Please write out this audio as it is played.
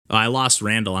Oh, I lost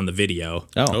Randall on the video.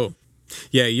 Oh.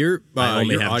 Yeah, your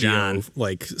only your have audio John.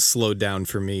 like slowed down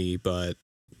for me, but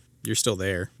you're still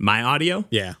there. My audio,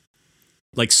 Yeah.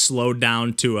 like slowed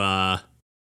down to I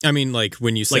mean, like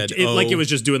when you like said, like it was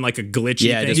just doing like a glitchy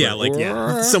Yeah, thing. just yeah, went,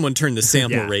 like someone turned the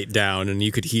sample Yeah. rate down, and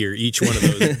you could hear each one of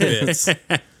those bits.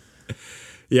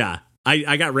 Yeah.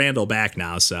 I got Randall back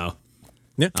now, so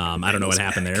Yeah. I don't know what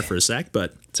happened there for a sec,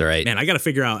 but It's all right. man, I got to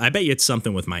figure out. I bet you it's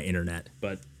something with my internet,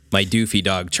 but My doofy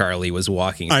dog Charlie was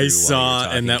walking through I while you saw, were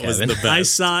talking, and that was Kevin. the best. I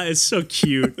saw it's so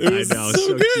cute. I know,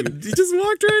 so good. cute. He just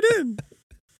walked right in.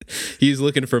 He's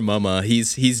looking for Mama.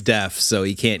 He's deaf, so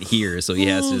he can't hear, so he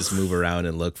has to just move around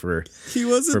and look for. He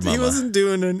wasn't. For He Mama. wasn't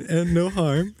doing no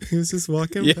harm. He was just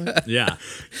walking. by. Yeah.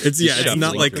 It's It's shuffling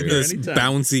not like through. this Anytime.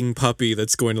 bouncing puppy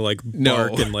that's going to like No.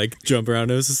 bark and like jump around.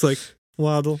 It was just like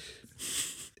waddle.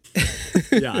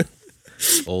 Yeah.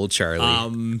 Old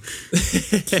Charlie.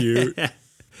 Cute.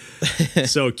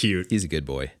 So cute. He's a good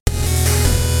boy.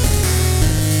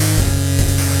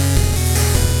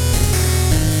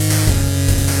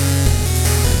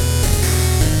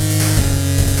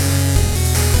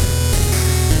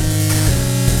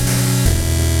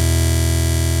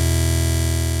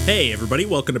 Hey, everybody.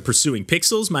 Welcome to Pursuing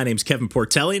Pixels. My name's Kevin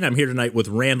Portelli, and I'm here tonight with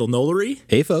Randall Nolery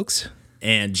Hey, folks.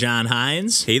 and John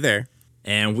Hines. Hey there.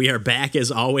 And we are back,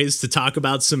 as always, to talk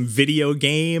about some video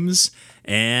games.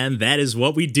 And that is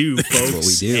what we do, folks. what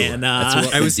we do. And, That's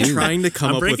what I we was do. trying to come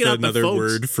I'm up with breaking up the another folks.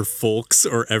 word for folks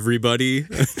or everybody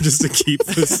just to keep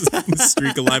this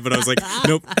streak alive, but I was like,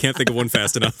 nope, can't think of one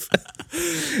fast enough.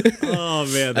 Oh,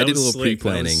 man. That I did a was little slick. That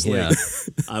pre-planning. was Yeah.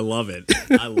 slick. I love it.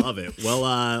 I love it.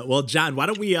 Well, John, why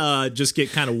don't we just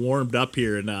get kind of warmed up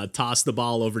here and toss the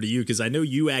ball over to you? Because I know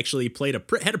you actually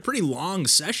had a pretty long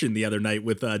session the other night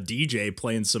with DJ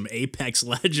playing some Apex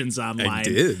Legends online.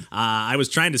 did. I was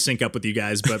trying to sync up with you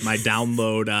guys, but my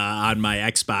download on my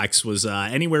Xbox was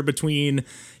anywhere between,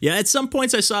 at some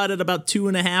points I saw it at about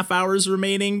 2.5 hours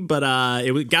remaining, but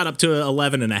it got up to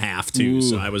 11 and a half too. Ooh.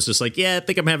 So I was just like, I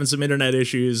think I'm having some internet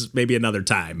issues, maybe another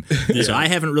time. So I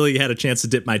haven't really had a chance to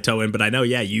dip my toe in, but I know,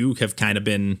 you have kind of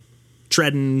been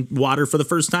treading water for the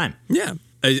first time. Yeah.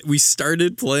 We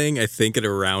started playing, I think, at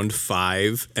around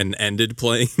 5 and ended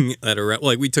playing at around,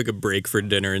 like, we took a break for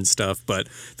dinner and stuff, but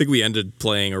I think we ended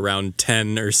playing around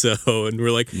 10 or so. And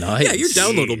we're like, Nice. yeah, your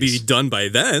download will be done by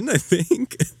then, I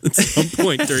think, at some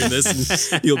point during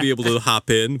this. And you'll be able to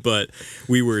hop in. But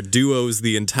we were duos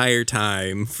the entire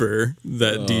time for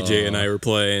that DJ and I were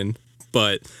playing.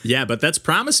 But Yeah, but that's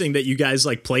promising that you guys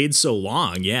like played so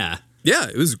long. Yeah. yeah,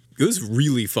 it was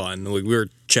really fun. Like, we were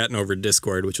chatting over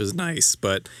Discord, which was nice.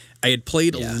 But I had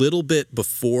played a little bit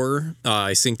before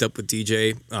I synced up with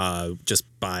DJ, just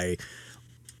by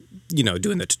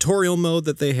doing the tutorial mode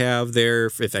that they have there.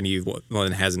 If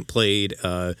anyone hasn't played,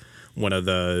 one of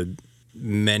the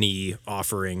many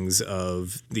offerings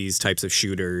of these types of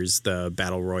shooters, the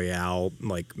battle royale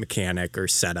like mechanic or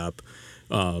setup.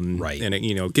 Right. And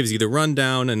it gives you the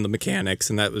rundown and the mechanics,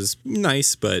 and that was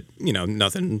nice, but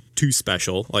nothing too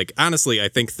special. Like, honestly, I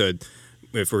think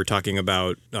if we're talking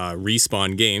about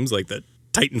Respawn games, like the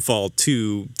Titanfall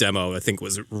 2 demo, I think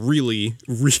was really,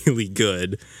 really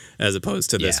good as opposed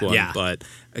to this one. Yeah. But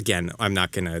again, I'm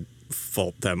not gonna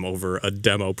fault them over a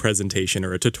demo presentation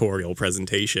or a tutorial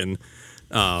presentation.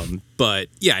 But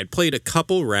yeah, I played a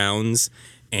couple rounds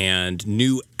and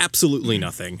knew absolutely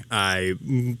nothing.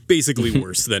 Basically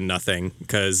worse than nothing,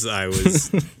 because I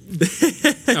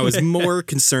was more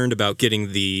concerned about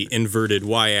getting the inverted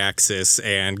y-axis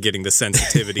and getting the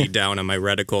sensitivity down on my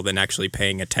reticle than actually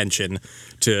paying attention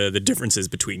to the differences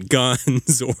between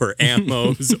guns or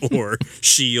ammos or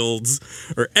shields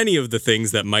or any of the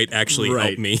things that might actually help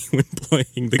Right. me when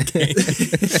playing the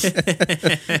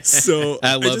game. So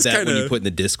I love just that when you put in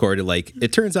the Discord, like,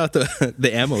 it turns out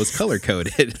the ammo is color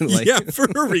coded. Like, yeah, for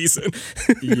a reason.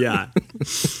 Yeah.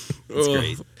 it's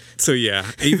great. So yeah,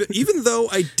 even though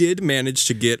I did manage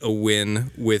to get a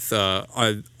win with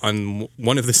on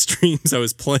one of the streams I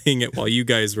was playing it while you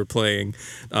guys were playing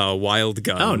Wild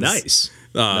Guns. Oh, nice.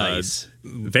 Nice.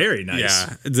 Very nice.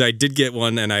 Yeah, I did get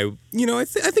one, and I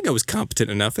think I was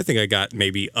competent enough. I think I got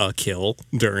maybe a kill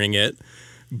during it,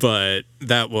 but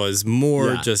that was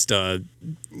more just the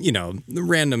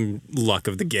random luck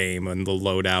of the game and the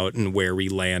loadout and where we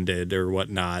landed or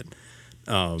whatnot.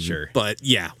 Sure. But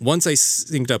yeah, once I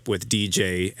synced up with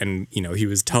DJ and, he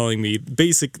was telling me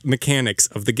basic mechanics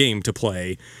of the game to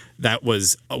play, that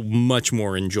was a much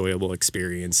more enjoyable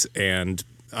experience. And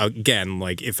again,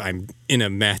 like, if I'm in a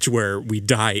match where we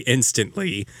die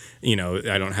instantly, I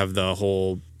don't have the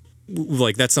whole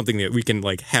like that's something that we can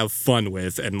like have fun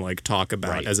with and like talk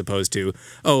about, Right. as opposed to,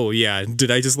 oh yeah,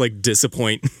 did I just like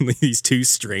disappoint these two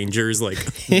strangers, like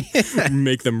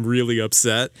make them really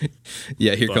upset?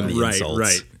 Yeah, here come the Right, insults.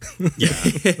 right.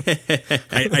 Yeah.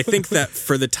 I think that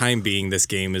for the time being, this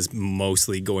game is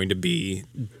mostly going to be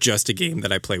just a game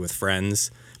that I play with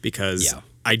friends, because Yeah.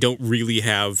 I don't really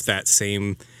have that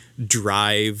same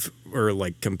drive or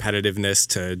like competitiveness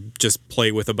to just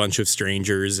play with a bunch of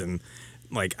strangers. And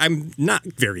like, I'm not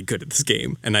very good at this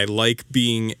game, and I like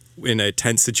being in a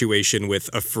tense situation with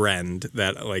a friend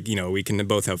that, like, you know, we can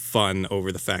both have fun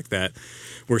over the fact that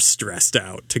we're stressed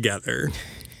out together.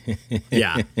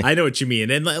 Yeah, I know what you mean.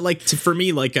 And like for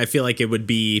me, like I feel like it would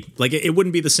be like it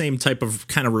wouldn't be the same type of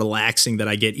kind of relaxing that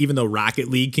I get, even though Rocket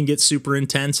League can get super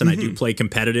intense, and I do play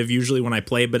competitive usually when I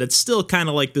play, but it's still kind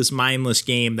of like this mindless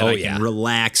game that I yeah. can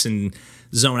relax and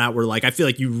zone out, where like I feel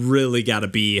like you really got to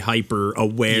be hyper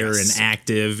aware Yes. and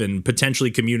active and potentially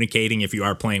communicating if you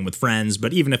are playing with friends.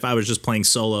 But even if I was just playing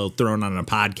solo, thrown on a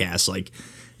podcast, like,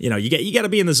 you know, you got to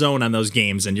be in the zone on those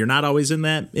games, and you're not always in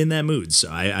that mood. So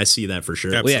I see that for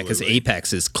sure. Yep. Well, yeah, because Absolutely.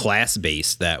 Apex is class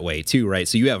based that way too, right?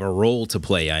 So you have a role to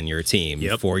play on your team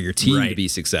for your team to Right. be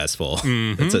successful.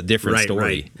 It's a different Right, story.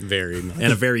 right. Very much.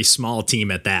 And a very small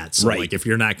team at that. So Right. like if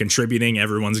you're not contributing,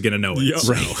 everyone's gonna know it. Yep.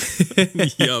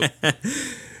 So. Yep.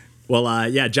 Well,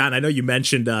 yeah, John, I know you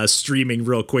mentioned streaming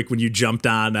real quick when you jumped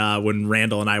on when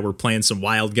Randall and I were playing some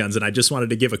Wild Guns, and I just wanted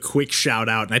to give a quick shout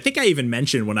out. And I think I even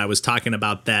mentioned when I was talking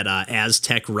about that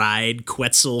Aztec ride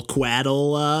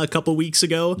Quetzalcoatl a couple weeks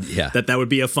ago, that would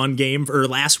be a fun game, or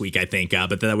last week I think,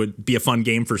 but that would be a fun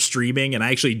game for streaming. And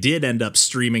I actually did end up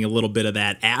streaming a little bit of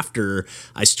that after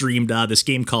I streamed this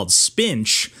game called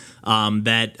Spinch.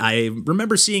 That I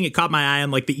remember seeing, it caught my eye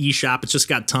on like the eShop. It's just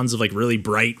got tons of like really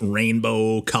bright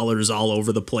rainbow colors all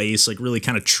over the place, like really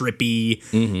kind of trippy,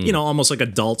 you know, almost like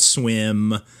Adult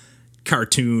Swim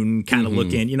cartoon kind of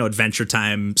looking, you know, Adventure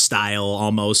Time style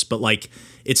almost, but like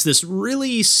it's this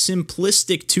really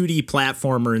simplistic 2D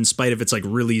platformer in spite of its like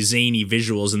really zany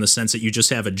visuals, in the sense that you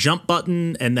just have a jump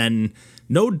button and then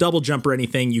no double jump or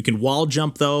anything. You can wall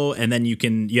jump though, and then you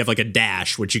have like a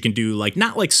dash, which you can do like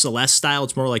not like Celeste style.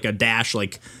 It's more like a dash,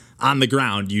 like on the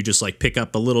ground. You just like pick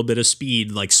up a little bit of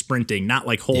speed, like sprinting, not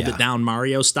like hold it down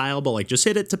Mario style, but like just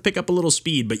hit it to pick up a little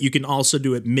speed. But you can also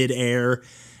do it mid-air.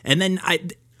 And then I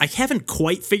haven't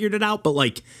quite figured it out, but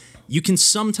like you can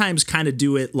sometimes kind of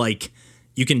do it like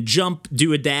you can jump,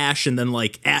 do a dash, and then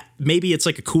like maybe it's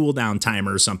like a cooldown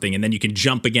timer or something, and then you can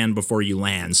jump again before you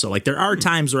land. So like there are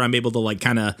times where I'm able to like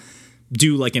kind of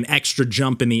do like an extra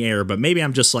jump in the air, but maybe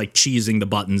I'm just like cheesing the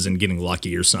buttons and getting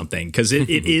lucky or something, because it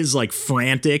is like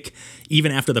frantic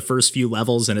even after the first few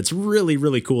levels, and it's really,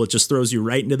 really cool. It just throws you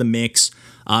right into the mix.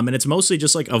 And it's mostly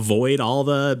just like avoid all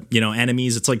the, you know,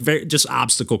 enemies. It's like very just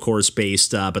obstacle course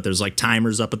based, but there's like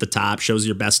timers up at the top, shows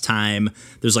your best time.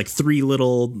 There's like 3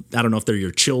 little, I don't know if they're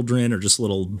your children or just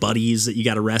little buddies that you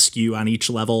got to rescue on each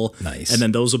level. Nice. And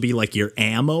then those will be like your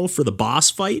ammo for the boss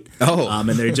fight. Oh. And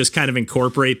they just kind of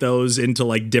incorporate those into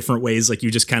like different ways. Like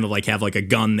you just kind of like have like a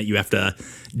gun that you have to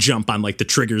jump on like the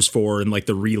triggers for, and like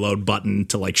the reload button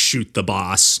to like shoot the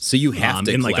boss. So you have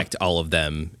to in collect all of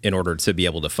them in order to be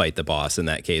able to fight the boss in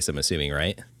that case, I'm assuming,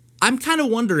 right? I'm kind of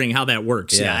wondering how that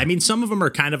works. Yeah. Yeah. I mean, some of them are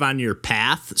kind of on your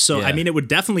path. So, Yeah. I mean, it would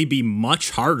definitely be much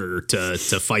harder to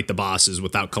fight the bosses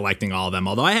without collecting all of them.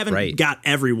 Although I haven't got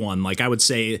everyone. Like I would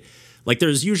say, like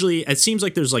there's usually, it seems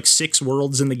like there's like 6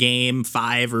 worlds in the game,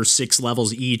 5 or 6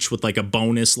 levels each with like a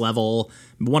bonus level,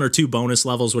 1 or 2 bonus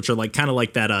levels, which are like kind of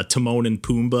like that Timon and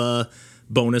Pumbaa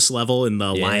bonus level in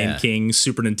the Lion King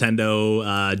Super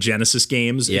Nintendo Genesis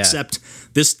games, except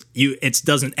it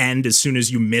doesn't end as soon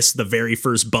as you miss the very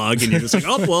first bug, and you're just like,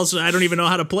 oh well, so I don't even know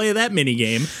how to play that mini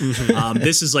game.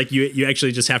 This is like you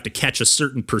actually just have to catch a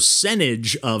certain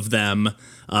percentage of them,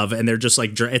 and they're just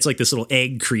like, it's like this little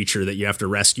egg creature that you have to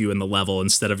rescue in the level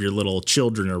instead of your little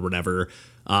children or whatever.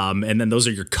 And then those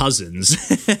are your cousins,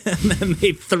 and then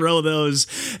they throw those,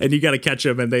 and you got to catch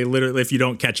them. And they literally, if you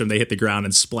don't catch them, they hit the ground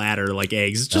and splatter like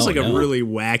eggs. It's just a really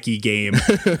wacky game.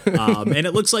 And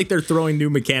it looks like they're throwing new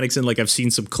mechanics in. Like I've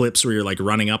seen some clips where you're like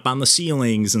running up on the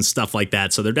ceilings and stuff like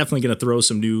that. So they're definitely going to throw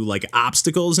some new like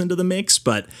obstacles into the mix.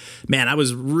 But man, I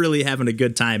was really having a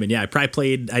good time. And yeah,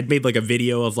 I'd made like a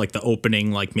video of like the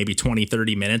opening, like maybe 20,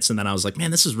 30 minutes. And then I was like,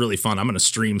 man, this is really fun. I'm going to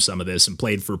stream some of this, and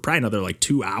played for probably another like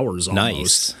 2 hours almost.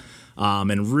 Nice.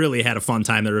 And really had a fun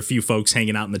time. There were a few folks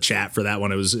hanging out in the chat for that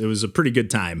one. It was a pretty good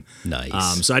time.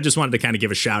 Nice. So I just wanted to kind of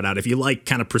give a shout out. If you like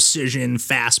kind of precision,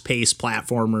 fast paced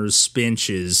platformers,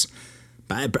 Spinches,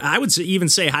 I would even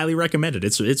say highly recommended.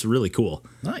 It's really cool.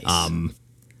 Nice.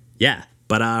 Yeah.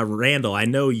 But Randall, I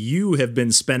know you have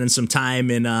been spending some time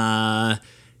in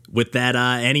with that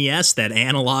NES, that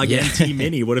analog NT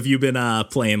Mini. What have you been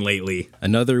playing lately?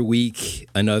 Another week,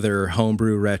 another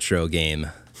homebrew retro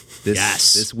game.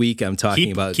 This week I'm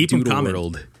talking about Doodle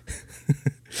World.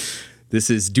 This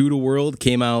is Doodle World,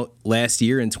 came out last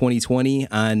year in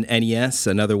 2020 on NES.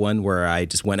 Another one where I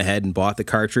just went ahead and bought the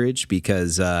cartridge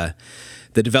because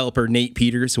the developer Nate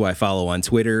Peters, who I follow on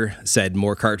Twitter, said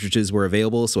more cartridges were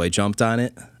available, so I jumped on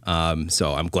it.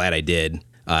 So I'm glad I did.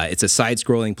 It's a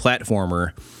side-scrolling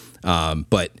platformer,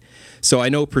 so I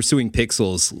know Pursuing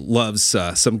Pixels loves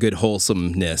some good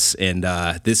wholesomeness, and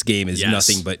this game is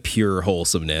nothing but pure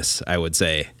wholesomeness, I would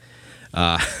say.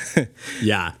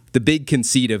 Yeah. The big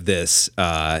conceit of this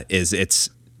is it's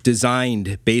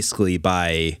designed basically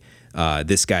by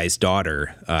this guy's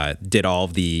daughter. Did all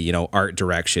of the art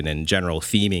direction and general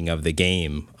theming of the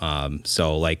game.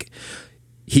 So like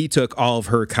he took all of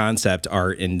her concept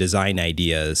art and design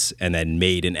ideas and then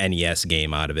made an NES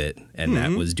game out of it, and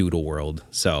that was Doodle World.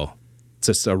 So it's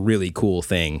just a really cool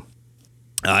thing.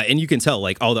 And you can tell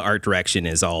like all the art direction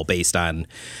is all based on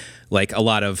like a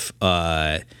lot of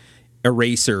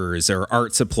erasers or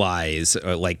art supplies,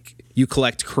 or like you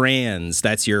collect crayons.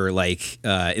 That's your like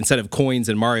instead of coins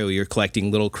in Mario, you're collecting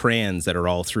little crayons that are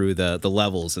all through the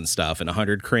levels and stuff, and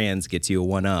 100 crayons gets you a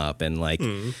 1-up. And like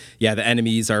the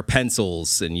enemies are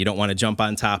pencils and you don't want to jump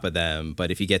on top of them,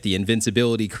 but if you get the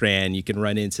invincibility crayon you can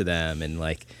run into them, and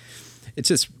like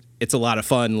it's a lot of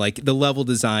fun. Like the level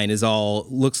design is all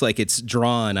looks like it's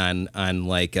drawn on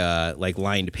like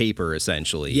lined paper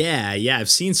essentially. Yeah,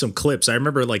 I've seen some clips. I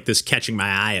remember like this catching my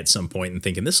eye at some point and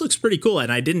thinking this looks pretty cool,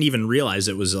 and I didn't even realize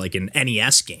it was like an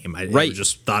NES game. I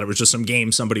just thought it was just some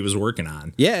game somebody was working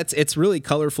on. Yeah, it's really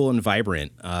colorful and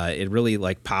vibrant. It really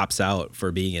like pops out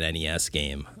for being an NES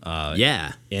game.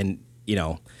 And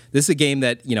this is a game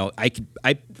that,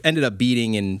 I ended up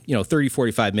beating in, 30,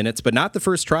 45 minutes, but not the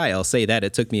first try. I'll say that.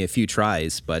 It took me a few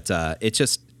tries, but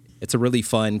it's a really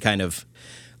fun kind of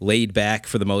laid back,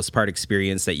 for the most part,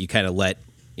 experience that you kind of let,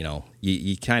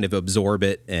 you kind of absorb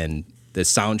it, and the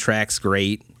soundtrack's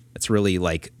great. It's really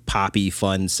like poppy,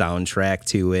 fun soundtrack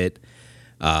to it.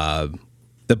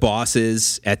 The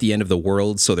bosses at the end of the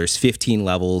world, so there's 15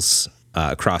 levels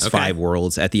across 5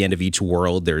 worlds. At the end of each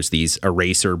world, there's these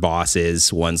eraser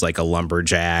bosses. One's like a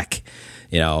lumberjack,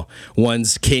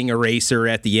 one's King Eraser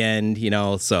at the end,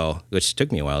 so, which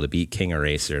took me a while to beat King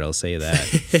Eraser, I'll say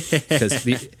that. Because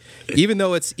even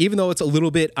though it's a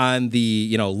little bit on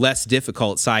the, less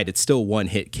difficult side, it's still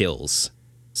one-hit kills.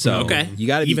 So you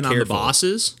got to be even careful. On the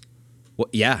bosses? Well,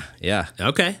 yeah.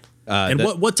 Okay. And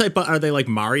what type of, are they like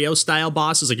Mario style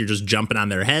bosses? Like you're just jumping on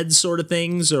their heads sort of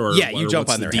things? Or you jump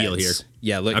on their deal heads. Here?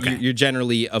 Yeah, look, you're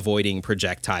generally avoiding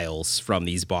projectiles from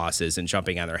these bosses and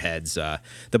jumping on their heads.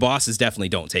 The bosses definitely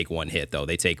don't take one hit, though.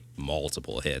 They take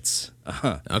multiple hits.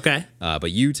 Okay.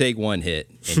 But you take one hit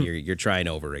and you're trying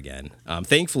over again.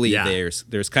 Thankfully,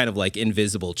 there's kind of like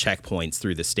invisible checkpoints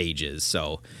through the stages,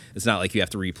 so it's not like you have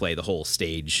to replay the whole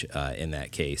stage in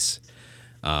that case.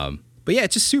 But yeah,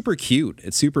 it's just super cute.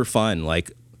 It's super fun.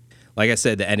 Like I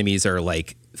said, the enemies are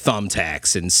like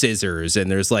thumbtacks and scissors, and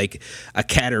there's like a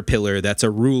caterpillar that's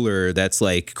a ruler that's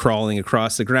like crawling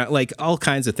across the ground, like all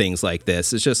kinds of things like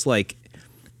this. It's just like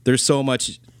there's so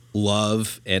much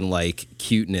love and like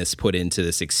cuteness put into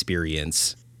this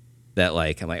experience that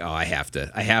like I'm like, oh, I have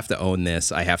to own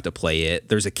this. I have to play it.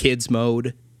 There's a kids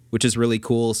mode, which is really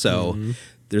cool. So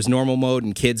there's normal mode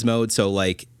and kids mode. So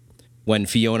like when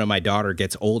Fiona, my daughter,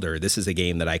 gets older, this is a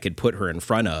game that I could put her in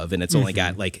front of, and it's only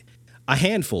got like a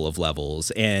handful of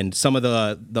levels, and some of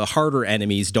the harder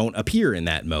enemies don't appear in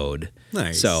that mode.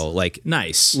 Nice. So like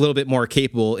a little bit more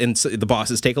capable, and the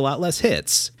bosses take a lot less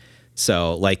hits.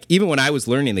 So like even when I was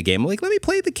learning the game, I'm like, let me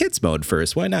play the kids mode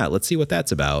first. Why not? Let's see what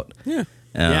that's about.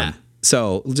 Yeah.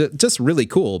 So just really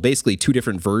cool. Basically 2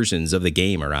 different versions of the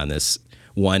game are on this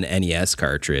one NES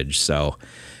cartridge. So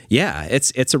yeah,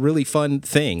 it's a really fun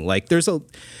thing. Like there's a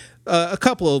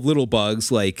couple of little bugs.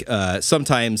 Like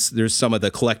sometimes there's some of the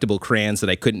collectible crayons that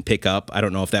I couldn't pick up. I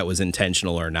don't know if that was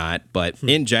intentional or not, but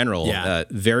in general,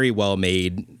 very well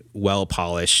made, well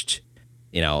polished.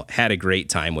 Had a great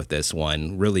time with this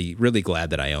one. Really, really glad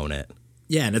that I own it.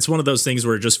 Yeah, and it's one of those things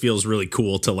where it just feels really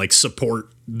cool to like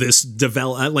support this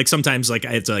develop. Like sometimes like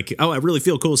it's like, oh, I really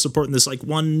feel cool supporting this like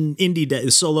one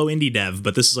solo indie dev,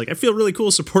 but this is like I feel really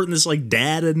cool supporting this like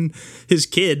dad and his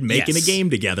kid making a game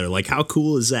together. Like how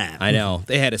cool is that? I know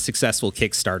they had a successful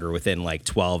Kickstarter within like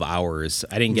 12 hours.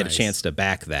 I didn't get a chance to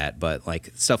back that, but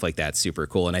like stuff like that's super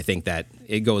cool, and I think that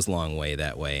it goes a long way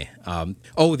that way.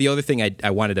 The other thing I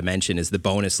wanted to mention is the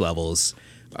bonus levels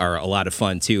are a lot of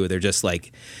fun too. They're just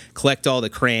like collect all the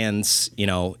crayons,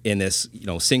 in this,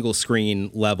 single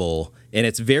screen level. And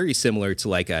it's very similar to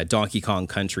like a Donkey Kong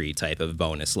Country type of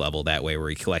bonus level that way, where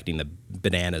you're collecting the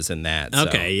bananas and that.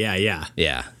 Okay, yeah.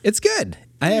 Yeah, it's good.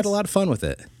 I had a lot of fun with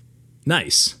it.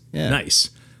 Nice. Yeah. Nice.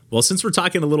 Well, since we're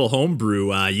talking a little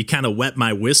homebrew, you kind of wet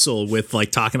my whistle with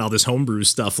like talking all this homebrew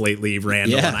stuff lately,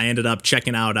 Randall. Yeah. And I ended up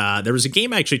checking out, there was a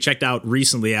game I actually checked out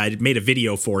recently. I made a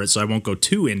video for it, so I won't go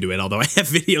too into it, although I have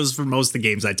videos for most of the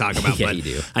games I talk about. Yeah, but you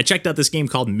do. I checked out this game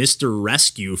called Mr.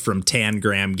 Rescue from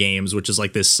Tangram Games, which is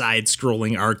like this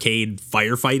side-scrolling arcade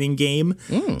firefighting game,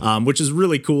 which is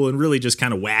really cool and really just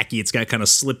kind of wacky. It's got kind of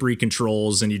slippery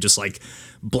controls, and you just like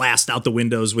blast out the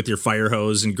windows with your fire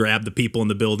hose and grab the people in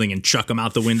the building and chuck them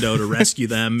out the window to rescue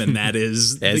them, and that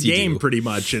is the game pretty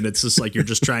much. And it's just like you're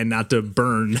just trying not to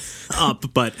burn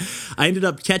up. But I ended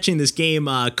up catching this game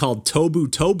called Tobu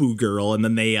Tobu Girl, and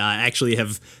then they actually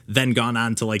have then gone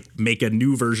on to like make a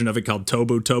new version of it called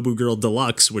Tobu Tobu Girl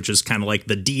Deluxe, which is kind of like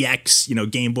the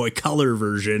DX, Game Boy Color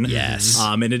version. Yes.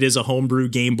 And it is a homebrew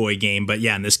Game Boy game, but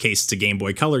yeah, in this case it's a Game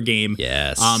Boy Color game.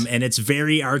 Yes. And it's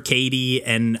very arcadey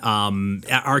and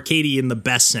arcadey in the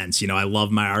best sense. I love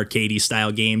my arcadey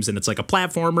style games, and it's like a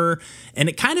platformer, and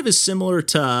it kind of is similar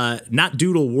to not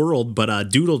Doodle World, but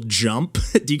Doodle Jump.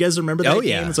 Do you guys remember that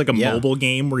game? It's like a mobile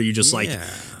game where you just like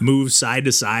move side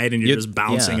to side and you're just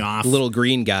bouncing off. Little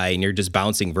green guy, and you're just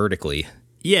bouncing vertically.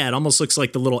 Yeah, it almost looks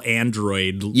like the little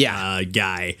android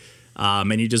guy.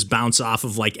 And you just bounce off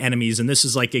of like enemies. And this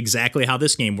is like exactly how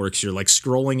this game works. You're like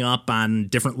scrolling up on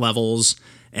different levels,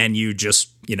 and you just,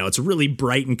 it's really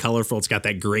bright and colorful. It's got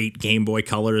that great Game Boy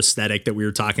Color aesthetic that we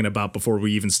were talking about before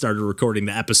we even started recording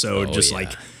the episode.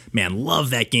 Like, man, love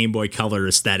that Game Boy Color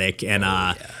aesthetic. And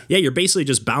you're basically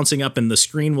just bouncing up, and the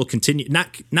screen will continue,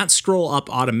 not scroll up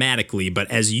automatically, but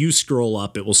as you scroll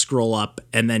up, it will scroll up,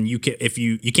 and then you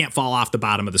can't fall off the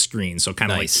bottom of the screen. So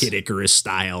kind of like Kid Icarus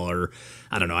style, or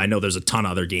I don't know. I know there's a ton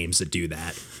of other games that do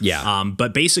that. Yeah.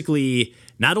 But basically,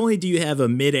 not only do you have a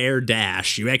mid-air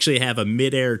dash, you actually have a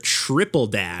mid-air triple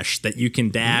dash that you can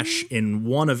dash in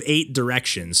one of 8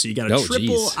 directions. So you got a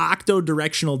triple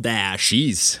octo-directional dash.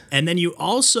 Jeez. And then you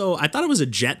also, I thought it was a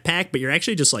jetpack, but you're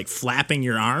actually just like flapping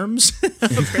your arms,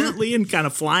 apparently, and kind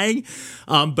of flying.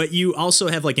 But you also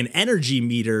have like an energy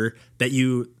meter that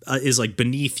is like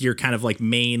beneath your kind of like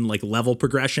main like level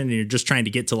progression, and you're just trying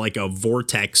to get to like a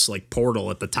vortex like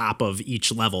portal at the top of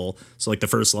each level. So like the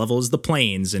first level is the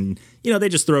plains, and they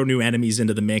just throw new enemies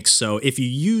into the mix. So if you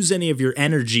use any of your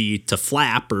energy to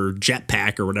flap or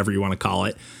jetpack or whatever you want to call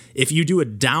it, if you do a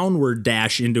downward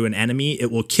dash into an enemy, it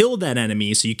will kill that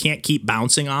enemy, so you can't keep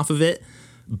bouncing off of it,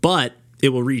 but it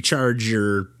will recharge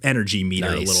your energy meter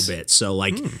a little bit. So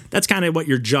like that's kind of what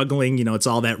you're juggling. It's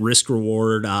all that risk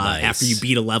reward. After you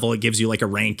beat a level, it gives you like a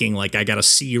ranking. Like I got a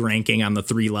C ranking on the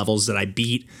 3 levels that I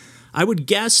beat. I would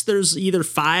guess there's either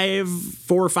 4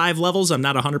 or 5 levels. I'm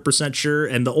not 100% sure.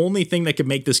 And the only thing that could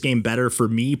make this game better for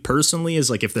me personally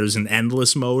is like if there's an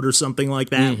endless mode or something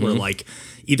like that, where like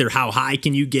either how high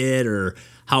can you get or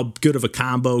how good of a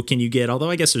combo can you get? Although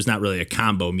I guess there's not really a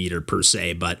combo meter per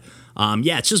se, but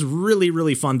it's just really,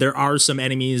 really fun. There are some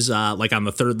enemies, like on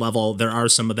the 3rd level, there are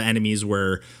some of the enemies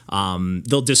where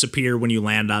they'll disappear when you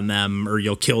land on them, or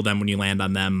you'll kill them when you land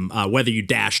on them, whether you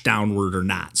dash downward or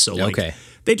not. So like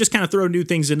they just kind of throw new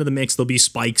things into the mix. There'll be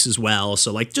spikes as well.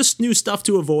 So like just new stuff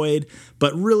to avoid,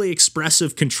 but really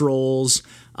expressive controls.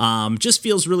 Just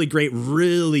feels really great.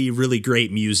 Really, really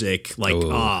great music.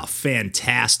 Like,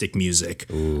 fantastic music.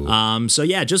 So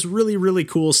yeah, just really, really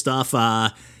cool stuff.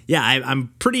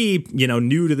 I'm pretty,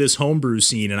 new to this homebrew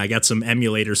scene, and I got some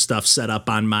emulator stuff set up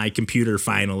on my computer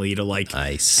finally to like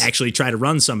actually try to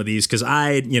run some of these, because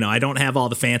I don't have all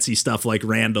the fancy stuff like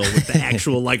Randall with the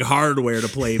actual like hardware to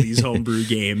play these homebrew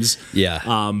games.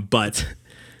 Yeah. But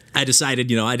I decided,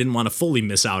 I didn't want to fully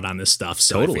miss out on this stuff,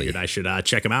 so I figured I should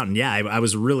check them out. And yeah, I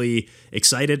was really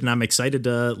excited, and I'm excited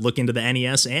to look into the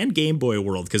NES and Game Boy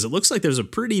world, because it looks like there's a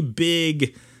pretty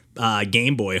big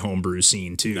Game Boy homebrew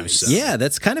scene too. So. Yeah,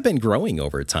 that's kind of been growing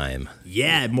over time.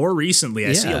 Yeah, more recently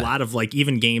I see a lot of like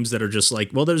even games that are just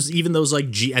like, well, there's even those like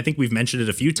I think we've mentioned it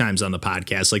a few times on the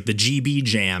podcast, like the GB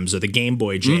jams or the Game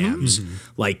Boy jams.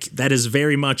 Like that is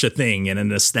very much a thing and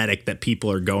an aesthetic that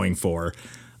people are going for.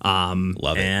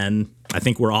 Love it. And I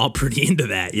think we're all pretty into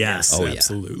that. Yes. Oh,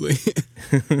 absolutely.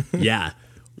 Yeah.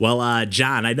 Well,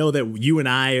 John, I know that you and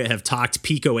I have talked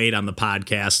Pico 8 on the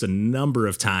podcast a number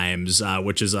of times,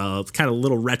 which is a kind of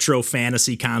little retro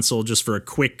fantasy console, just for a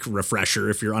quick refresher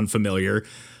if you're unfamiliar.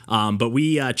 But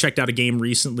we checked out a game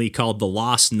recently called The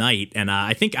Lost Knight, and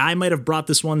I think I might have brought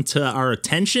this one to our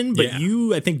attention, but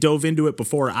you, I think, dove into it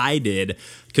before I did,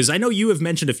 because I know you have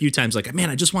mentioned a few times, like, man,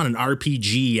 I just want an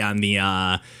RPG on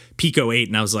the Pico 8,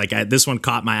 and I was like, this one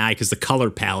caught my eye because the color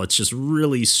palette's just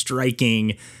really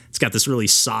striking. It's got this really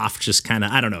soft, just kind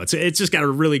of, I don't know, it's just got a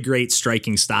really great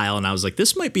striking style, and I was like,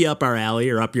 this might be up our alley,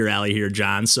 or up your alley here,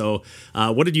 John. So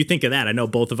what did you think of that? I know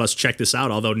both of us checked this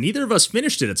out, although neither of us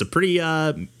finished it. It's a pretty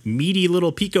meaty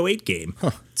little Pico 8 game.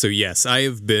 Huh. So yes, I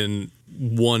have been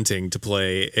wanting to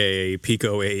play a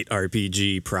Pico 8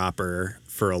 RPG proper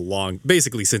for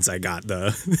basically since I got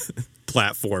the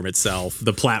platform itself.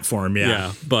 The platform, yeah.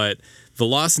 Yeah, but The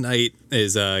Lost Knight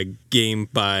is a game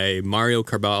by Mario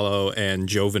Carballo and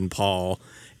Joven Paul,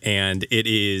 and it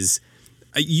is,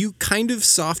 you kind of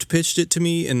soft pitched it to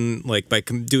me, and like by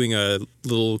doing a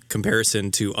little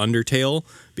comparison to Undertale,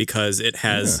 because it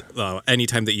has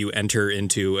anytime that you enter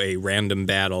into a random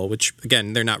battle, which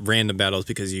again, they're not random battles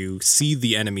because you see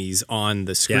the enemies on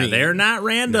the screen. Yeah, they're not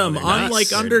random, unlike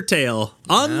Undertale.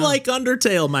 Unlike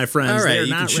Undertale, my friends, all right, they're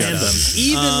not random,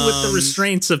 even with the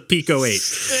restraints of Pico 8.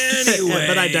 Anyway,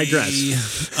 but I digress.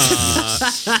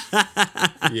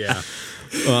 Yeah.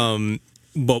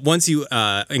 But once you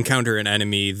encounter an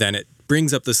enemy, then it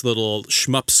brings up this little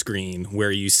shmup screen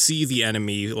where you see the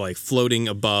enemy like floating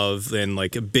above in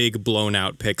like a big blown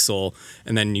out pixel,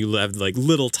 and then you have like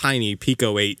little tiny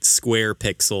Pico 8 square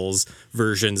pixels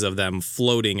versions of them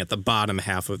floating at the bottom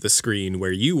half of the screen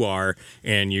where you are,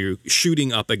 and you're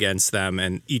shooting up against them,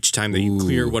 and each time that you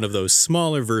clear one of those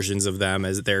smaller versions of them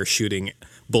as they're shooting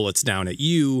bullets down at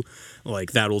you,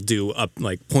 like that'll do up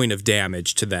like point of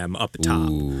damage to them up top.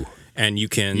 And you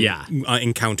can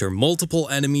encounter multiple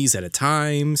enemies at a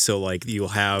time. So like you'll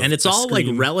have, and it's all like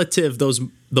relative.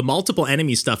 The multiple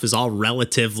enemy stuff is all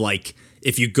relative. Like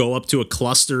if you go up to a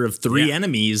cluster of 3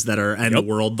 enemies that are in the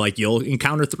world, like you'll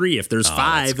encounter 3. If there's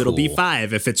 5, it'll be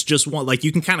 5. If it's just one, like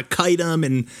you can kind of kite them,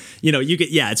 and you get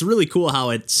it's really cool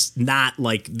how it's not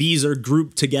like these are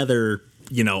grouped together.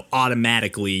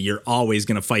 Automatically you're always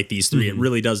going to fight these 3. It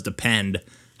really does depend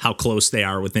how close they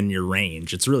are within your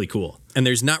range. It's really cool. And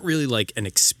there's not really like an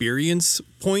experience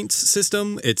points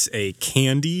system. It's a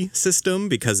candy system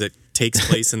because it takes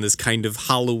place in this kind of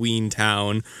Halloween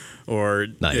town, or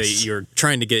you're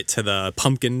trying to get to the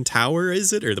pumpkin tower,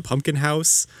 is it? Or the pumpkin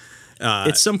house?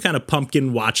 It's some kind of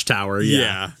pumpkin watchtower.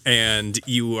 Yeah. And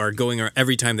you are going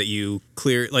every time that you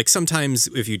clear, like sometimes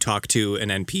if you talk to an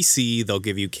NPC, they'll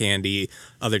give you candy.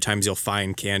 Other times you'll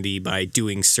find candy by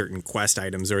doing certain quest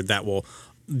items, or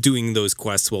doing those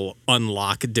quests will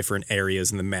unlock different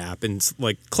areas in the map, and it's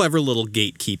like clever little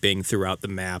gatekeeping throughout the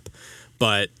map.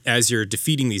 But as you're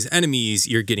defeating these enemies,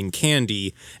 you're getting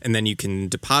candy, and then you can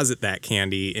deposit that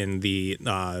candy in the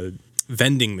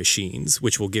vending machines,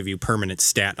 which will give you permanent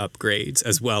stat upgrades,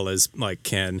 as well as like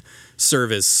can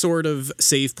serve as sort of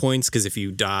save points, because if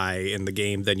you die in the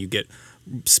game, then you get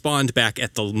spawned back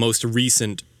at the most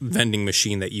recent vending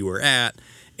machine that you were at.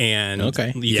 And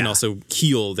you can also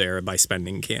heal there by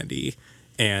spending candy.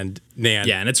 And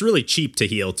and it's really cheap to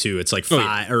heal too. It's like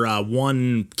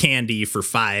 1 candy for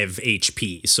 5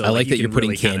 HP. So I like that you're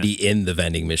putting candy in the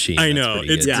vending machine. I know,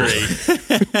 it's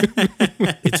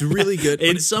great. It's really good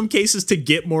in some cases to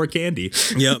get more candy.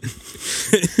 Yep.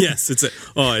 Yes,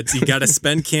 you got to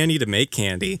spend candy to make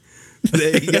candy.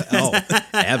 There you go. Oh,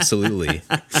 absolutely.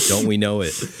 Don't we know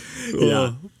it?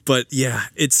 Yeah. But yeah,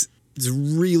 it's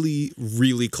really,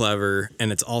 really clever,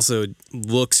 and it's also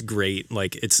looks great.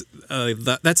 Like it's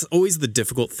that's always the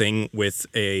difficult thing with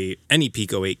any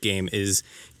Pico 8 game, is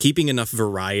keeping enough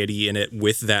variety in it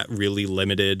with that really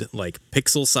limited like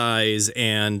pixel size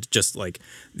and just like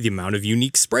the amount of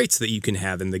unique sprites that you can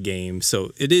have in the game.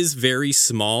 So it is very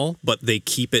small, but they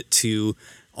keep it to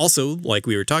also, like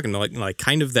we were talking about, like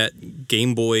kind of that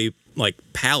Game Boy like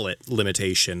palette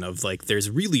limitation of like there's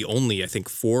really only I think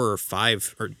 4 or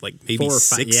 5 or like maybe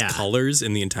 6 colors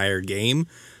in the entire game,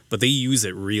 but they use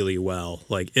it really well.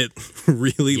 Like it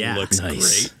really looks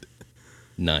great.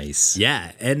 Nice.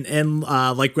 Yeah, and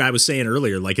like I was saying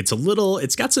earlier, like it's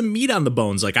got some meat on the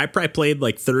bones. Like I probably played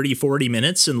like 30-40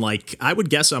 minutes, and like I would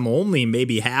guess I'm only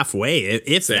maybe halfway,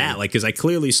 if that, like because I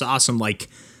clearly saw some like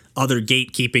other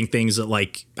gatekeeping things that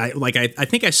I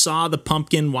think I saw the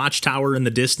pumpkin watchtower in the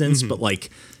distance, but like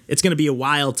it's going to be a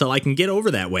while till I can get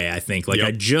over that way. I think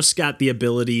I just got the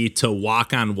ability to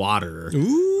walk on water,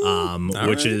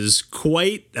 which is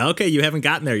quite okay. You haven't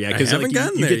gotten there yet, because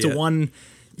you get to one.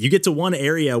 you get to one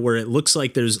area where it looks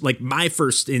like there's like, my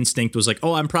first instinct was like,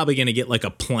 oh, I'm probably going to get like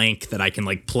a plank that I can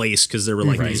like place, because there were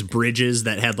like these bridges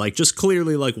that had like just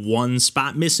clearly like one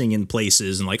spot missing in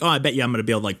places, and like, oh, I bet you I'm going to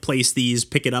be able to like place these,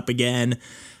 pick it up again.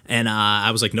 And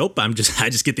I was like, nope, I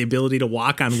just get the ability to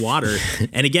walk on water.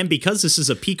 And again, because this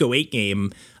is a Pico 8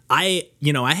 game, I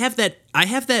have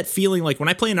that feeling like when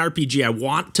I play an RPG, I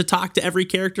want to talk to every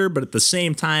character, but at the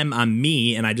same time, I'm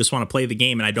me and I just want to play the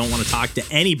game and I don't want to talk to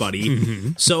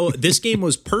anybody. So this game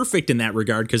was perfect in that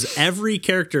regard, because every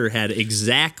character had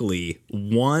exactly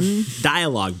one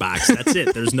dialogue box. That's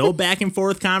it. There's no back and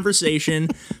forth conversation.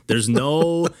 There's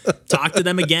no talk to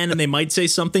them again and they might say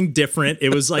something different.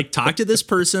 It was like, talk to this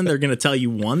person. They're going to tell you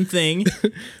one thing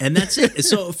and that's it.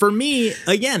 So for me,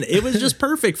 again, it was just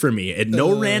perfect for me. And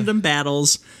no random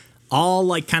battles. All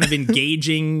like kind of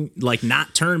engaging, like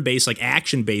not turn-based, like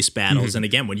action-based battles. And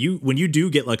again, when you do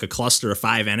get like a cluster of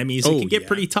 5 enemies, it can get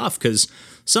pretty tough, because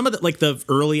some of the like the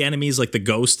early enemies, like the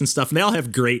ghost and stuff, and they all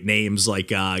have great names, like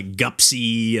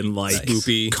Gupsy and like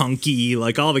Spoopy, Kunky,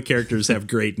 like all the characters have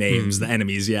great names, the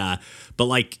enemies, yeah. But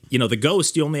like, the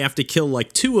ghost, you only have to kill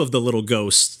like 2 of the little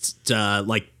ghosts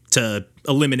to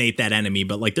eliminate that enemy.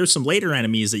 But like there's some later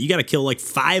enemies that you got to kill like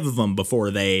 5 of them before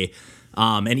they...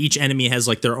 and each enemy has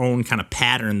like their own kind of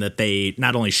pattern that they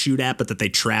not only shoot at, but that they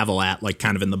travel at, like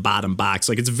kind of in the bottom box.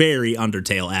 Like it's very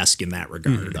Undertale-esque in that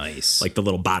regard. Nice. Like the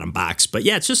little bottom box. But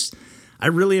yeah, it's just, I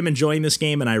really am enjoying this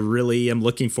game and I really am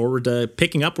looking forward to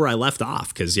picking up where I left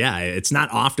off. Because yeah, it's not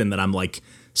often that I'm like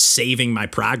saving my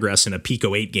progress in a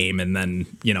Pico 8 game and then,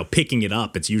 picking it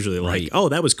up. It's usually like, oh,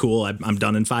 that was cool. I'm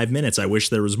done in 5 minutes. I wish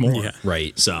there was more. Yeah.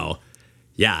 Right. So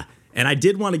yeah. And I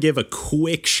did want to give a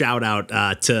quick shout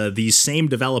out to these same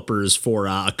developers for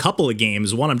a couple of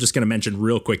games. One I'm just going to mention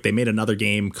real quick. They made another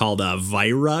game called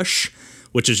Virush,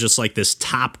 which is just like this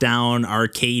top-down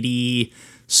arcadey,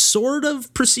 sort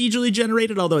of procedurally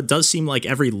generated, although it does seem like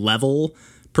every level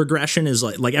progression is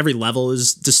like every level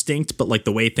is distinct, but like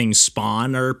the way things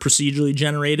spawn are procedurally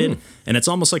generated. And it's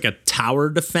almost like a tower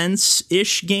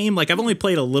defense-ish game. Like I've only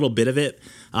played a little bit of it,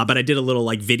 but I did a little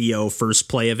like video first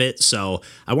play of it. So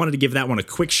I wanted to give that one a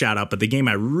quick shout out. But the game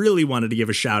I really wanted to give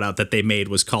a shout out that they made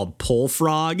was called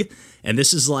Bullfrog. And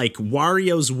this is like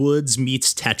Wario's Woods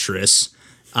meets Tetris.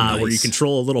 Where you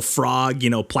control a little frog,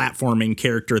 platforming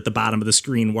character at the bottom of the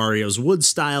screen, Wario's Woods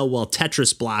style, while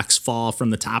Tetris blocks fall from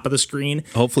the top of the screen.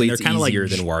 Hopefully it's easier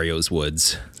than Wario's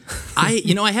Woods. I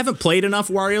haven't played enough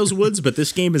Wario's Woods, but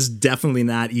this game is definitely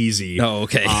not easy. Oh,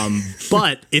 okay.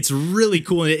 But it's really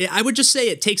cool. I would just say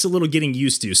it takes a little getting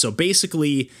used to. So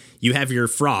basically, you have your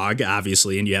frog,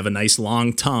 obviously, and you have a nice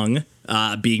long tongue,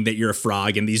 being that you're a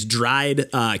frog, and these dried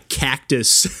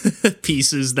cactus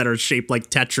pieces that are shaped like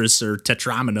Tetris or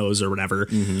Tetrominoes or whatever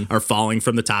are falling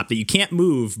from the top that you can't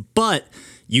move, but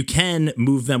you can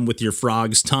move them with your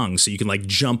frog's tongue. So you can like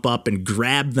jump up and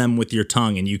grab them with your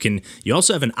tongue. And you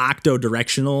also have an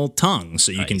octo-directional tongue.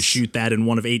 So you can shoot that in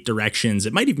one of 8 directions.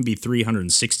 It might even be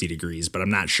 360 degrees, but I'm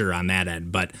not sure on that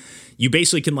end. But you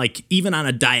basically can like, even on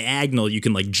a diagonal, you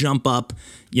can like jump up,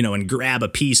 and grab a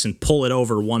piece and pull it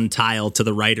over one tile to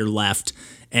the right or left.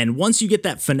 And once you get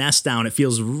that finesse down, it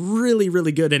feels really,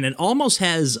 really good. And it almost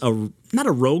has not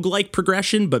a roguelike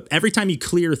progression, but every time you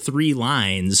clear 3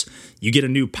 lines, you get a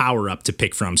new power-up to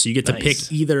pick from. So you get to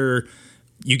pick either...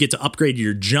 You get to upgrade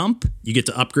your jump, you get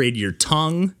to upgrade your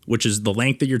tongue, which is the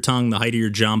length of your tongue, the height of your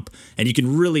jump, and you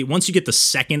can really, once you get the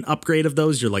second upgrade of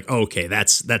those, you're like, okay,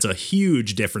 that's a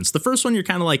huge difference. The first one, you're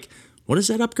kind of like, what does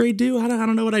that upgrade do? I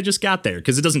don't know what I just got there,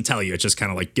 because it doesn't tell you. It's just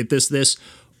kind of like, get this,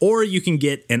 or you can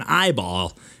get an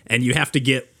eyeball, and you have to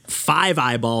get 5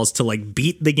 eyeballs to like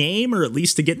beat the game, or at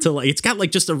least to get to like, it's got like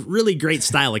just a really great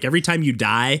style. Like every time you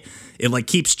die, it like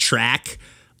keeps track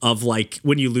of like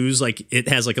when you lose, like it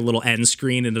has like a little end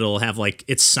screen and it'll have like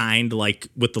it's signed like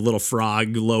with the little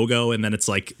frog logo, and then it's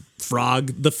like Frog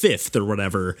the 5th or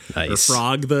whatever, or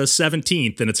Frog the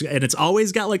 17th, and it's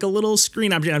always got like a little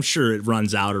screen. I'm sure it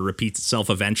runs out or repeats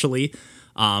itself eventually.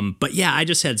 But yeah, I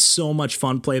just had so much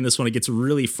fun playing this one. It gets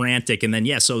really frantic. And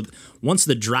then, so once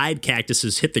the dried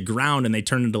cactuses hit the ground and they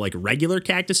turn into like regular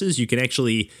cactuses, you can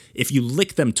actually, if you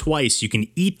lick them twice, you can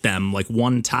eat them like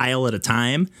one tile at a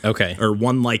time. Okay. Or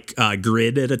one like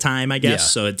grid at a time, I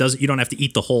guess. Yeah. So you don't have to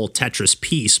eat the whole Tetris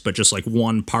piece, but just like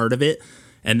one part of it.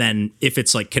 And then if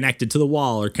it's like connected to the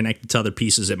wall or connected to other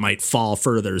pieces, it might fall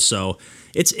further. So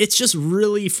it's just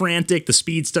really frantic. The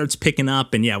speed starts picking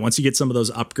up. And yeah, once you get some of those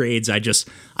upgrades,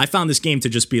 I found this game to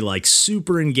just be like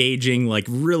super engaging, like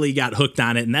really got hooked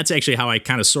on it. And that's actually how I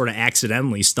kind of sort of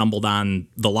accidentally stumbled on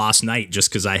The Lost Night,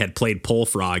 just because I had played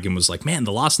Bullfrog and was like, man,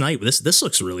 The Lost Night, this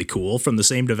looks really cool from the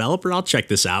same developer. I'll check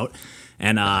this out.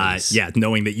 And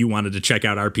knowing that you wanted to check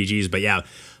out RPGs. But yeah,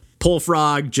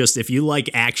 Bullfrog, just if you like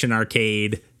action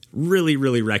arcade, really,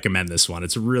 really recommend this one.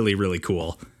 It's really, really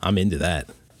cool. I'm into that.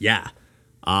 Yeah.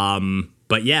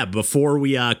 But yeah, before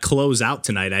we close out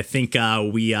tonight, I think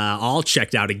we all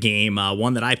checked out a game,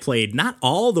 one that I played not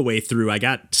all the way through. I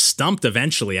got stumped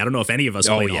eventually. I don't know if any of us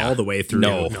played all the way through.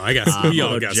 No, I got, we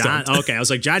all got John, stumped. Okay, I was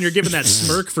like, John, you're giving that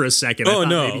smirk for a second. I thought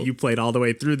maybe you played all the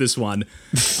way through this one.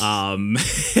 I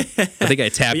think I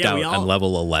tapped out on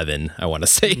level 11, I want to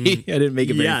say. I didn't make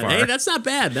it very far. Hey, that's not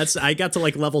bad. I got to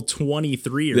like level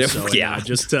 23 or so. Yeah.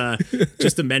 Just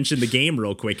to mention the game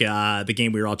real quick, the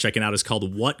game we were all checking out is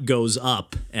called What Goes Up.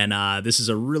 And this is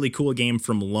a really cool game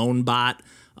from LoneBot.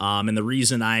 And the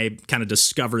reason I kind of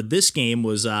discovered this game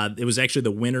was it was actually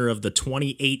the winner of the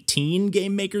 2018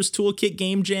 Game Maker's Toolkit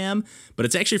Game Jam, but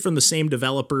it's actually from the same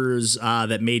developers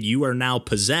that made You Are Now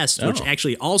Possessed, which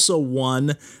actually also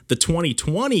won the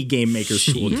 2020 Game Maker's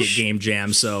Toolkit Game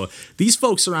Jam. So these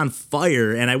folks are on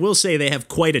fire, and I will say they have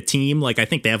quite a team. Like I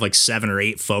think they have like 7 or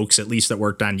 8 folks at least that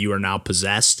worked on You Are Now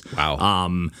Possessed.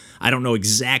 Wow. I don't know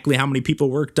exactly how many people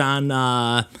worked on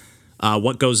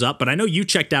What Goes Up, but I know you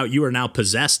checked out You Are Now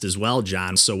Possessed as well,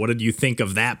 John. So what did you think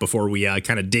of that before we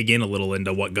kind of dig in a little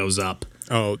into What Goes Up?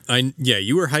 Oh,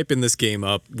 you were hyping this game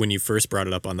up when you first brought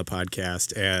it up on the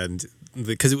podcast, and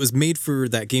because it was made for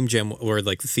that game jam where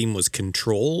like the theme was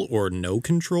control or no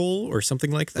control or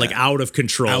something like that. Like out of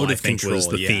control, I think was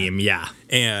the theme. Yeah.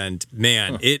 And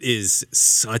man, it is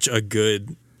such a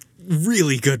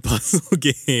really good puzzle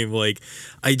game. Like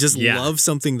I just love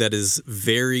something that is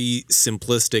very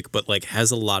simplistic but like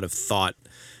has a lot of thought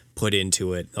put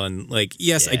into it. On like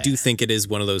I do think it is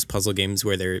one of those puzzle games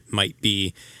where there might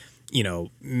be, you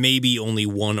know, maybe only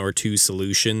 1 or 2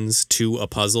 solutions to a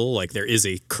puzzle. Like there is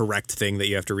a correct thing that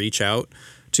you have to reach out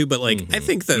to, but like I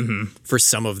think that for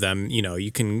some of them, you know,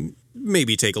 you can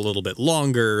maybe take a little bit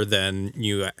longer than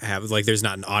you have. Like there's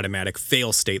not an automatic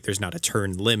fail state, there's not a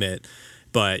turn limit.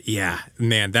 But yeah,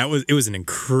 man, it was an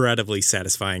incredibly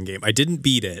satisfying game. I didn't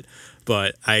beat it,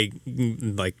 but I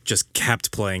like just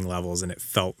kept playing levels, and it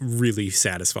felt really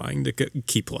satisfying to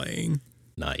keep playing.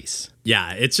 Nice.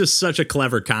 Yeah, it's just such a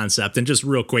clever concept. And just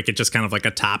real quick, it's just kind of like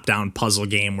a top-down puzzle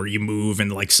game where you move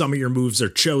and like some of your moves are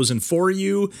chosen for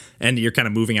you and you're kind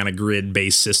of moving on a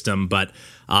grid-based system. But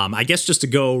I guess just to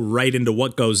go right into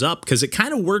What Goes Up, because it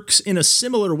kind of works in a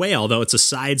similar way, although it's a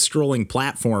side-scrolling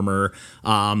platformer.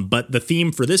 But the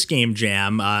theme for this game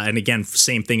jam, and again,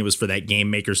 same thing, it was for that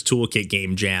Game Maker's Toolkit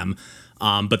Game Jam,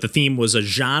 but the theme was a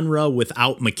genre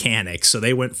without mechanics. So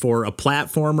they went for a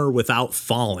platformer without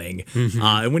falling.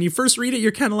 And when you first read it,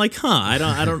 you're kind of like,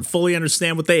 I don't fully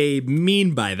understand what they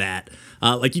mean by that.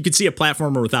 Like you could see a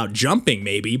platformer without jumping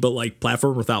maybe, but like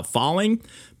platformer without falling.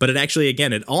 But it actually,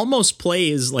 again, it almost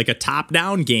plays like a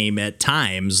top-down game at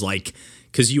times, like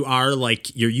because you're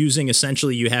using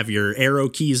essentially, you have your arrow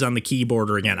keys on the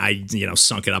keyboard, or again, I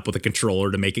sunk it up with a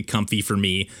controller to make it comfy for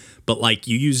me. But like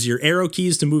you use your arrow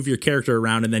keys to move your character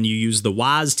around, and then you use the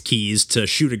WASD keys to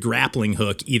shoot a grappling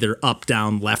hook either up,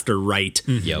 down, left, or right.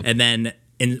 Yep. And then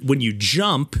when you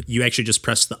jump, you actually just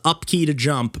press the up key to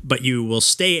jump, but you will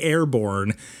stay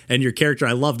airborne. And your character,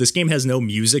 I love this game, has no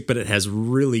music, but it has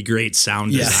really great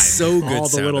sound design. So good. All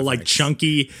the little like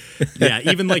chunky,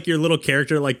 even like your little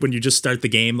character, like when you just start the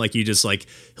game, like you just like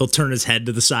he'll turn his head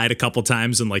to the side a couple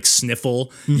times and like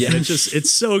sniffle. Yeah, and it's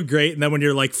so great. And then when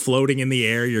you're like floating in the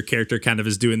air, your character kind of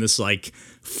is doing this like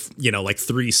like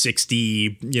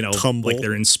 360, tumble, like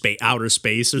they're in outer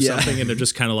space or something, and they're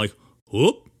just kind of like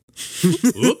whoop.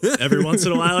 Every once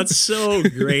in a while. It's so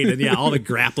great. And all the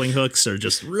grappling hooks are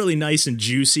just really nice and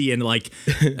juicy, and like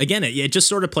again, it just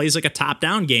sort of plays like a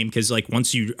top-down game, because like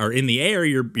once you are in the air,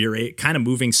 you're kind of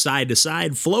moving side to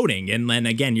side, floating, and then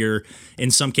again you're in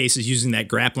some cases using that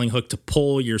grappling hook to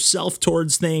pull yourself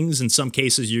towards things. In some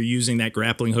cases you're using that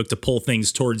grappling hook to pull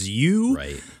things towards you,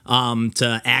 right,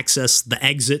 to access the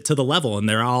exit to the level. And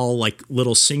they're all like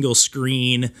little single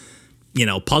screen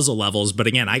puzzle levels. But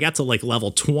again, I got to like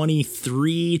level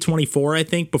 23, 24, I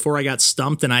think, before I got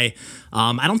stumped. And I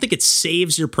don't think it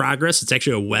saves your progress. It's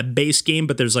actually a web-based game,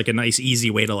 but there's like a nice, easy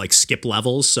way to like skip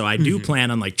levels. So I do plan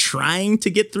on like trying to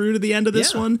get through to the end of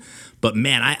this one. But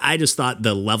man, I just thought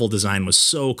the level design was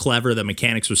so clever. The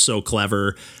mechanics were so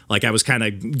clever. Like I was kind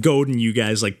of goading you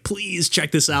guys, like, please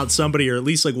check this out, somebody, or at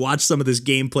least like watch some of this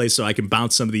gameplay so I can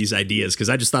bounce some of these ideas, because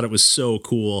I just thought it was so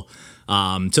cool.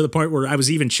 To the point where I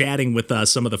was even chatting with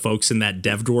some of the folks in that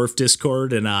Dev Dwarf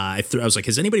Discord, and I was like,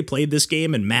 has anybody played this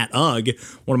game? And Matt Ugg,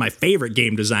 one of my favorite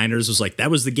game designers, was like,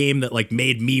 that was the game that like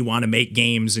made me want to make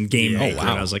games and game maker. And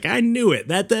I was like, I knew it.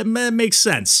 That makes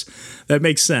sense. That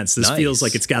makes sense. This feels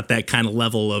like it's got that kind of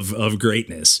level of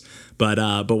greatness.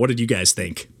 But what did you guys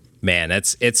think? Man,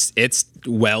 it's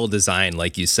well designed,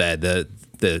 like you said.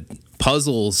 The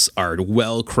puzzles are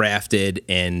well crafted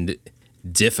and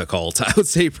difficult, I would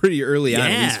say, pretty early on,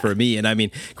 at least for me. And I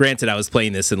mean, granted, I was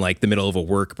playing this in like the middle of a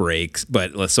work break,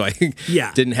 but so I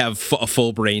didn't have a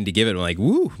full brain to give it. I'm like,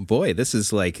 woo, boy, this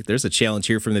is like, there's a challenge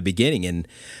here from the beginning. And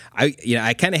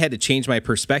I kind of had to change my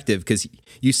perspective, because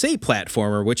you say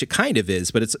platformer, which it kind of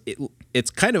is, but it's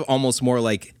kind of almost more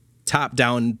like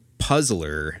top-down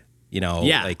puzzler,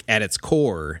 like at its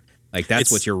core. Like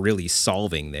that's what you're really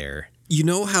solving there. You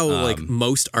know how like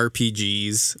most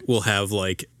RPGs will have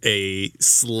like a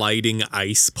sliding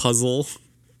ice puzzle?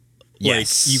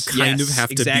 Yes. Like you kind of have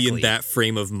to be in that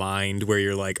frame of mind where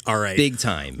you're like, all right, big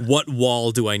time. What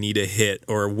wall do I need to hit,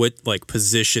 or what like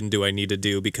position do I need to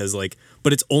do? Because like,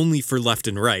 but it's only for left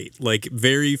and right. Like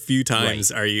very few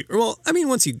times are you, well, I mean,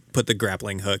 once you put the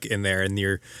grappling hook in there and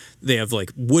they have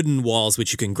like wooden walls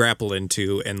which you can grapple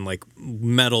into and like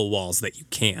metal walls that you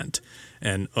can't.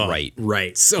 And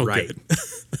right, so good.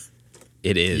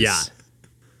 It is. Yeah,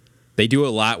 they do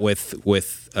a lot with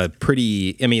a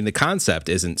pretty. I mean, the concept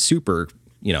isn't super,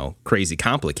 crazy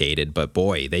complicated, but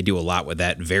boy, they do a lot with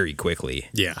that very quickly.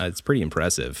 Yeah, it's pretty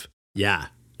impressive. Yeah.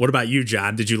 What about you,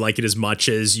 John? Did you like it as much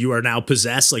as You Are Now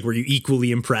Possessed? Like, were you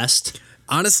equally impressed?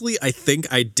 Honestly, I think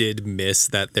I did miss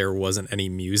that there wasn't any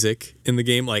music in the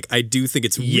game. Like, I do think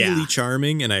it's really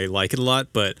charming and I like it a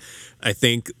lot, but I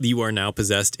think You Are Now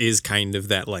Possessed is kind of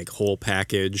that like whole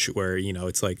package where,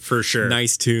 it's like for sure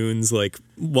nice tunes, like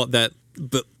but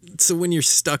so when you're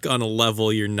stuck on a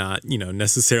level, you're not,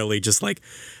 necessarily just like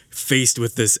faced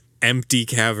with this empty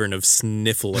cavern of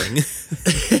sniffling.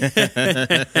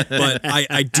 But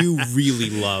I do really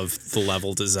love the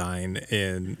level design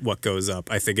in What Goes Up.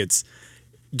 I think it's,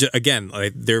 again,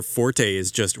 like their forte is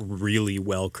just really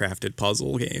well crafted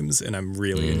puzzle games, and I'm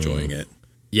really enjoying it.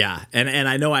 Yeah, and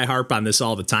I know I harp on this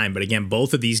all the time, but again,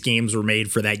 both of these games were made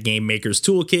for that Game Maker's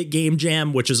Toolkit Game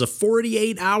Jam, which is a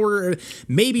 48-hour,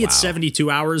 maybe it's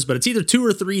 72 hours, but it's either 2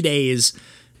 or 3 days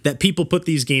that people put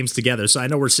these games together. So I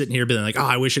know we're sitting here being like, oh,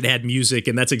 I wish it had music.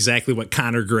 And that's exactly what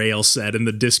Connor Grail said in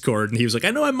the Discord. And he was like,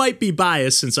 I know I might be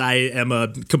biased since I am a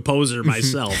composer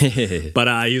myself.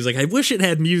 But he was like, I wish it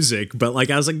had music. But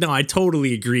like, I was like, no, I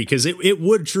totally agree. Because it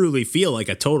would truly feel like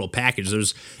a total package.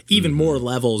 There's even more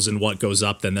levels in What Goes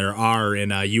Up than there are in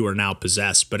You Are Now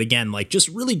Possessed. But again, like just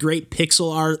really great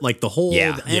pixel art, like the whole,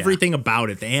 everything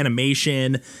about it, the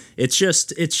animation. It's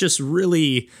just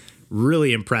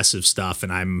really impressive stuff.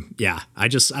 And I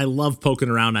love poking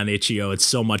around on Itch.io. It's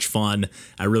so much fun.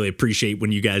 I really appreciate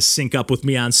when you guys sync up with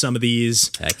me on some of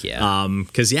these. Heck yeah.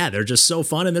 Because they're just so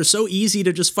fun and they're so easy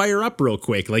to just fire up real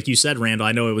quick. Like you said, Randall,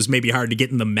 I know it was maybe hard to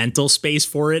get in the mental space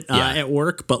for it at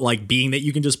work, but like being that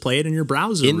you can just play it in your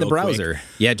browser. In the browser. Quick.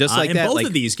 Yeah, just like that. Both like,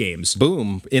 of these games.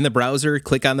 Boom. In the browser,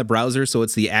 click on the browser so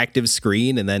it's the active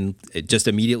screen and then it just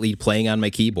immediately playing on my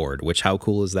keyboard, which how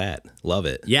cool is that? Love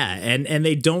it. Yeah, and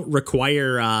they don't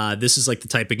require this is like the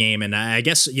type of game, and I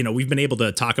guess we've been able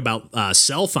to talk about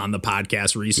Self on the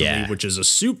podcast recently, which is a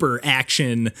super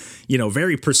action,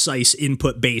 very precise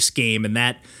input based game, and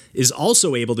that is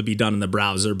also able to be done in the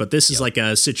browser. But this is like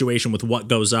a situation with What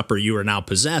Goes Up or You Are Now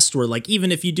Possessed, where like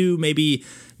even if you do maybe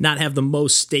not have the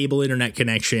most stable internet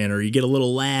connection or you get a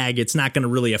little lag, it's not going to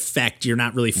really affect. You're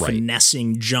not really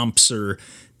finessing jumps or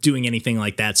doing anything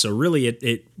like that. So really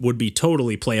it would be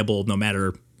totally playable no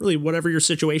matter really whatever your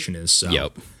situation is.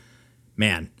 So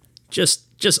man, just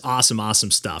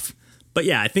awesome stuff. But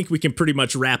yeah, I think we can pretty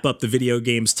much wrap up the video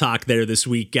games talk there this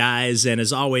week, guys. And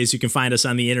as always, you can find us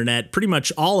on the internet, pretty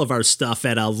much all of our stuff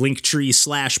at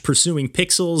Linktree/Pursuing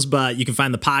Pixels. But you can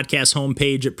find the podcast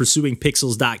homepage at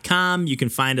pursuingpixels.com. You can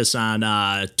find us on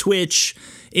Twitch,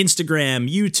 Instagram,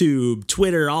 YouTube,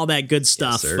 Twitter, all that good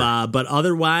stuff. Yes, but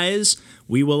otherwise,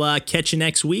 we will catch you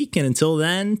next week. And until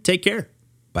then, take care.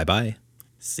 Bye-bye.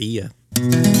 See ya.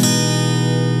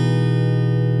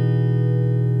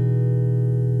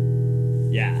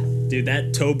 Yeah, dude,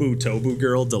 that Tobu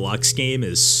Girl Deluxe game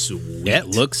is sweet. It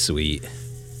looks sweet.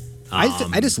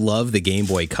 I just love the Game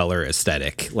Boy Color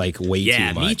aesthetic, like way too much.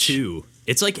 Yeah, me too.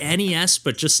 It's like NES,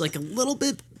 but just like a little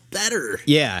bit better.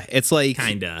 Yeah, it's like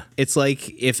kinda. It's like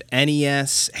if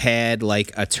NES had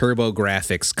like a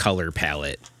TurboGrafx color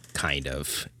palette, kind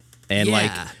of, and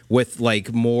like with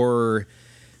like more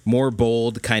more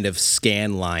bold kind of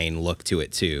scan line look to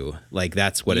it too. Like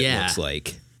that's what it looks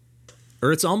like.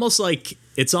 Or it's almost like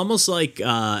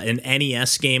an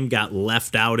NES game got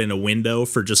left out in a window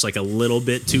for just like a little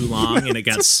bit too long and it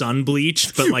got sun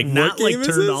bleached, but like not like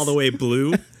turned all the way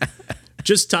blue.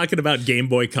 Just talking about Game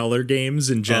Boy Color games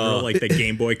in general, like the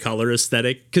Game Boy Color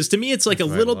aesthetic. Because to me, it's like a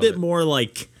little bit more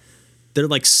like they're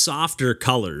like softer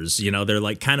colors. You know, they're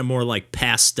like kind of more like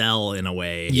pastel in a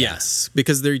way. Yes,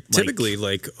 because they're typically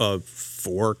like a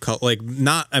 4-color. Like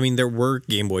not. I mean, there were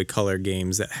Game Boy Color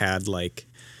games that had like,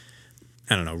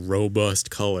 I don't know, robust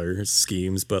color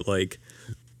schemes, but like,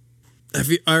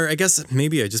 I guess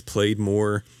maybe I just played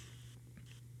more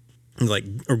like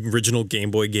original Game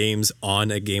Boy games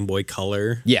on a Game Boy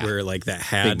Color. Yeah, where like that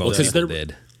had because they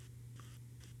did.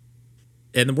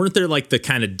 And weren't there like the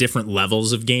kind of different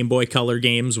levels of Game Boy Color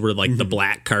games where like the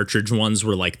black cartridge ones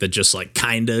were like the just like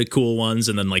kind of cool ones,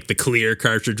 and then like the clear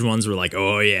cartridge ones were like,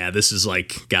 oh yeah, this is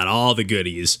like got all the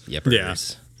goodies. Yep. Yeah.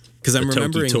 Because I'm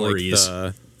remembering like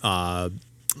the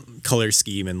color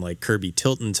scheme in like Kirby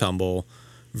Tilt and Tumble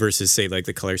versus say like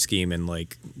the color scheme in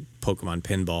like Pokemon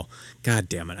Pinball. God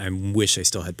damn it. I wish I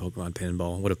still had Pokemon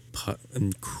Pinball. What a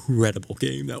incredible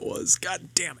game that was. God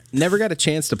damn it. Never got a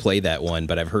chance to play that one,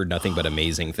 but I've heard nothing but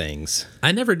amazing things.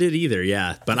 I never did either,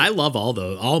 yeah. But I love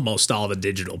almost all the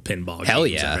digital pinball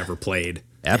games I've ever played.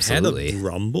 Absolutely. It had a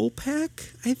Rumble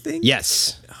Pack, I think?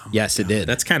 Yes. Yes, it did.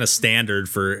 That's kind of standard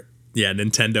for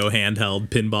Nintendo handheld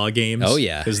pinball games. Oh,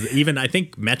 yeah. Because even I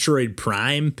think Metroid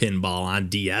Prime pinball on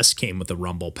DS came with a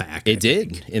Rumble Pack. It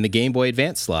did in the Game Boy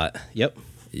Advance slot. Yep.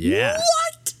 Yeah.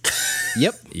 What?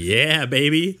 Yep. Yeah,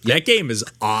 baby. Yep. That game is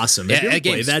awesome. Have you ever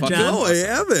played that, John? No, I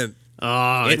haven't.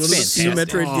 Oh, it's one of the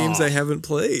few Metroid games I haven't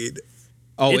played.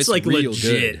 Oh, it's like real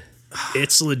legit. Good.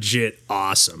 It's legit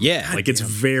awesome. Yeah. Like it's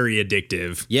very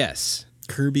addictive. Yes.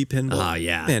 Kirby Pinball.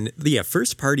 Yeah. And yeah,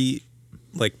 first party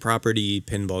like property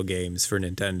pinball games for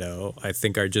Nintendo, I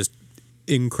think are just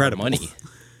incredible. Money.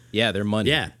 Yeah, they're money.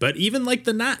 Yeah, but even like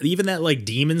even that like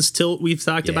Demon's Tilt we've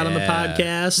talked about on the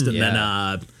podcast, and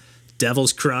then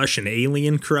Devil's Crush and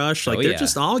Alien Crush, like they're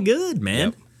just all good,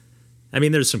 man. Yep. I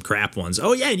mean, there's some crap ones.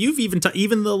 Oh yeah, and you've even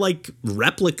even the like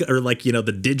replica or like the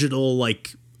digital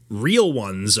like real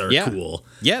ones are cool.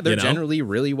 Yeah, they're generally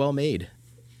really well made.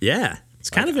 Yeah. It's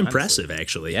kind of impressive,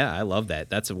 actually. Yeah, I love that.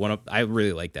 I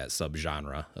really like that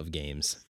subgenre of games.